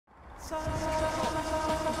I'm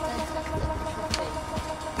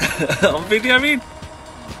videoing.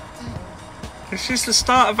 This is the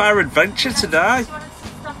start of our adventure today.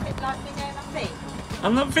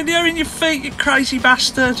 I'm not videoing your feet, you crazy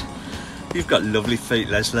bastard. You've got lovely feet,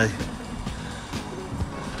 Leslie.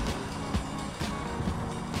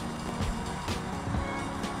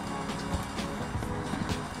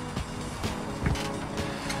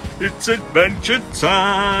 It's adventure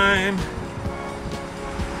time.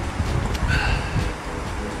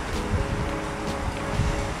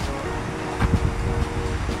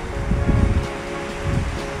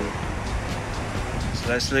 Is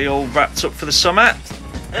Leslie all wrapped up for the summer?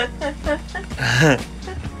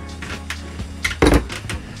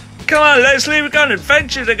 Come on, Leslie, we've got an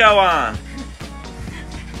adventure to go on.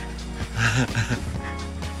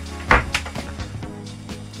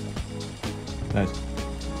 Nice.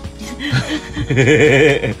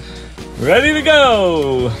 Ready to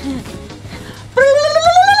go.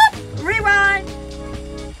 Rewind.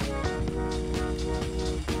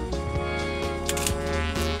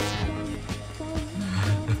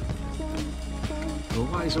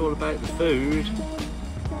 Always all about the food.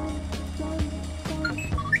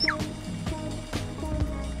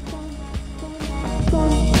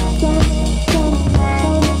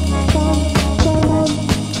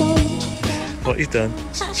 What you done?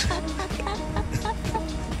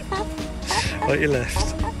 What you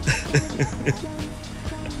left?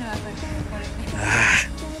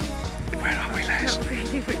 Where are we, Les?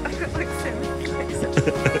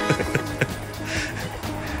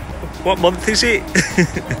 What month is it?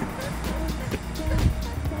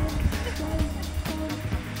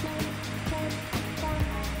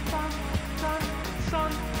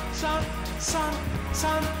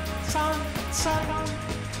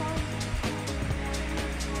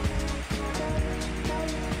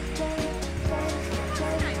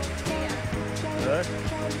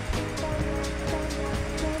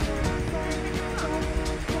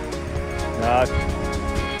 No.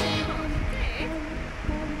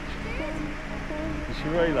 Did she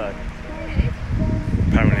reload?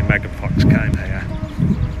 Apparently Megan Fox came here.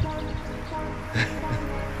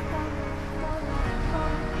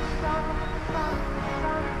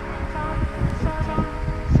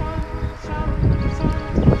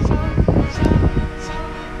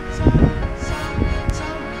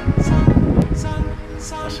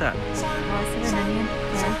 What's that?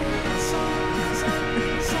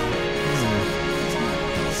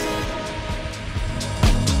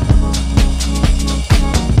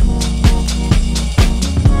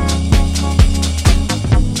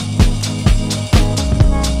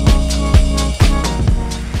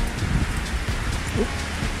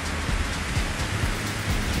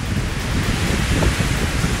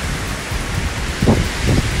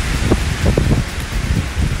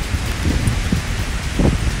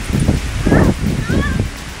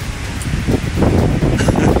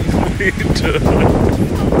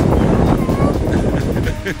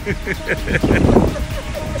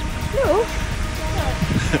 No.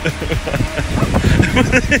 What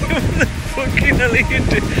the fucking hell are you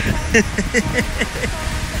doing?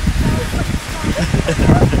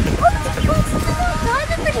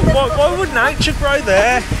 Why would nature grow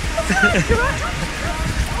there?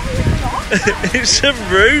 It's a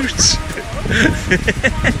root.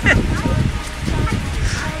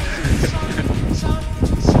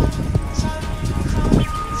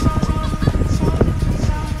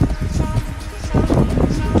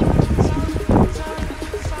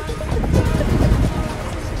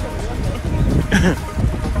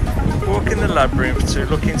 Walk in the labyrinth to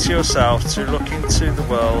look into yourself, to look into the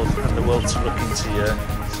world, and the world to look into you.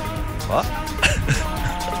 What?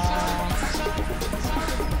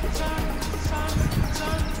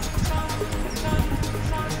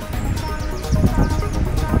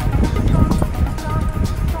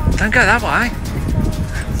 Don't go that way.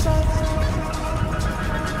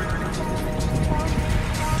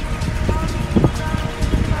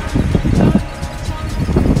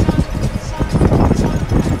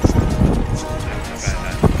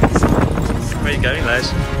 Where are you going, Les?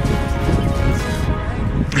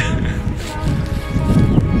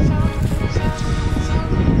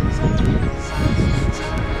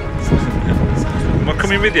 Am I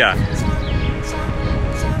coming with you?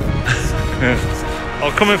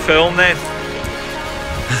 I'll come and film then.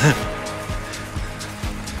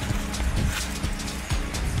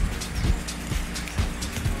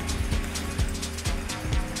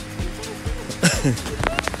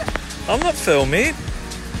 I'm not filming.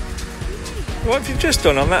 What have you just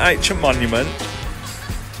done on that ancient monument?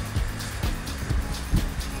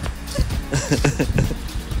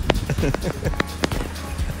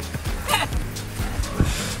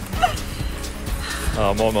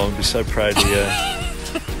 Oh, my mum would be so proud of you.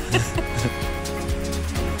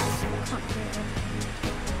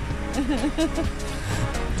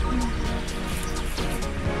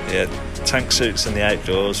 Yeah, tank suits in the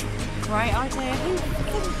outdoors. Great idea.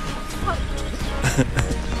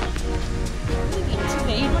 To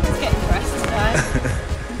me, when I was getting dressed today,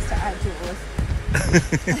 Mr. Outdoors.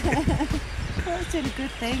 I was doing a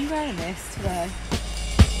good thing wearing this today.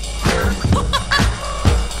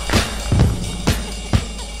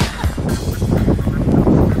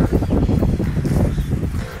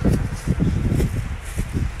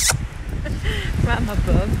 Around my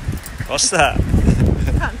bum. What's that?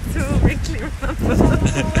 That's all wrinkly around my bum.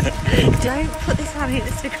 Don't put this on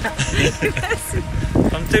Instagram.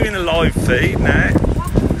 I'm doing a live feed now.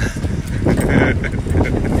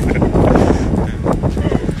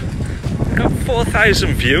 We've got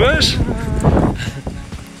 4,000 viewers. You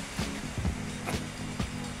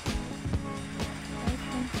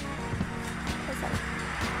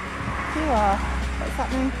are. What's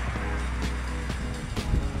that mean?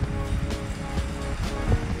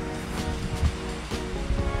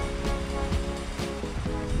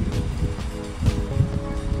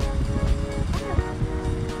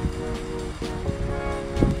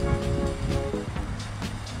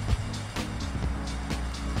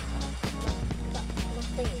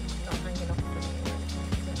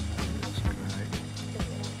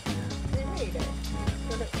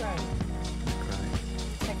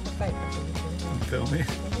 Filming.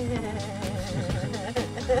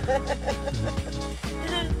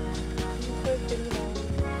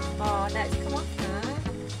 Oh, no, it's come off now.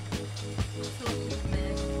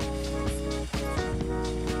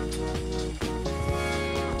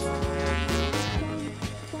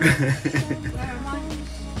 Where am I?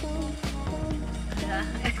 Yeah,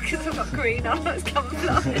 because I've got green on, it's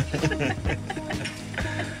camouflage.